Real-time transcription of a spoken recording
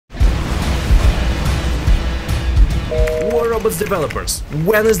Robots developers,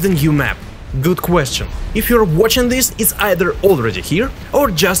 when is the new map? Good question. If you're watching this, it's either already here or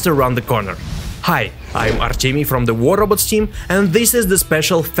just around the corner. Hi, I'm Artemi from the War Robots team, and this is the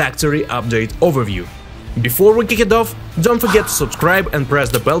special factory update overview. Before we kick it off, don't forget to subscribe and press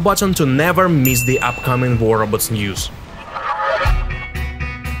the bell button to never miss the upcoming War Robots news.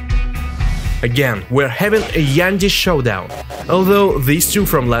 Again, we're having a Yandy Showdown, although these two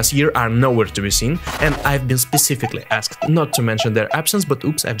from last year are nowhere to be seen, and I've been specifically asked not to mention their absence, but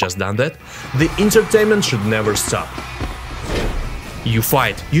oops, I've just done that. The entertainment should never stop. You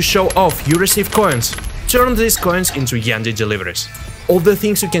fight, you show off, you receive coins. Turn these coins into Yandy deliveries. All the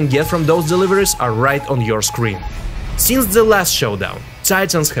things you can get from those deliveries are right on your screen. Since the last Showdown,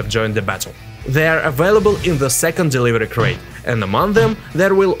 Titans have joined the battle. They are available in the second delivery crate, and among them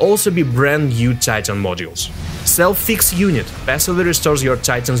there will also be brand new Titan modules. Self-fix unit passively restores your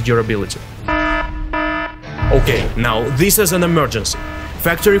Titan's durability. Okay, now this is an emergency.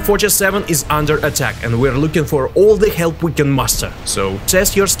 Factory 47 is under attack and we're looking for all the help we can muster, so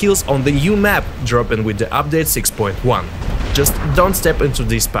test your skills on the new map dropping with the update 6.1. Just don't step into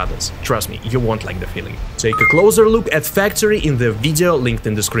these puddles, trust me, you won't like the feeling. Take a closer look at Factory in the video linked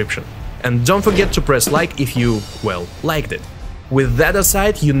in description. And don't forget to press like if you, well, liked it. With that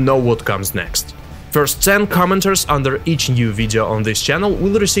aside, you know what comes next. First 10 commenters under each new video on this channel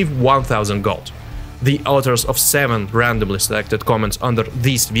will receive 1000 gold. The authors of 7 randomly selected comments under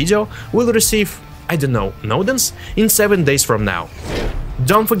this video will receive, I don't know, nodens in 7 days from now.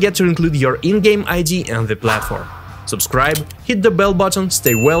 Don't forget to include your in-game ID and the platform. Subscribe, hit the bell button,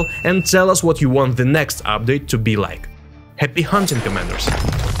 stay well, and tell us what you want the next update to be like. Happy hunting, Commanders!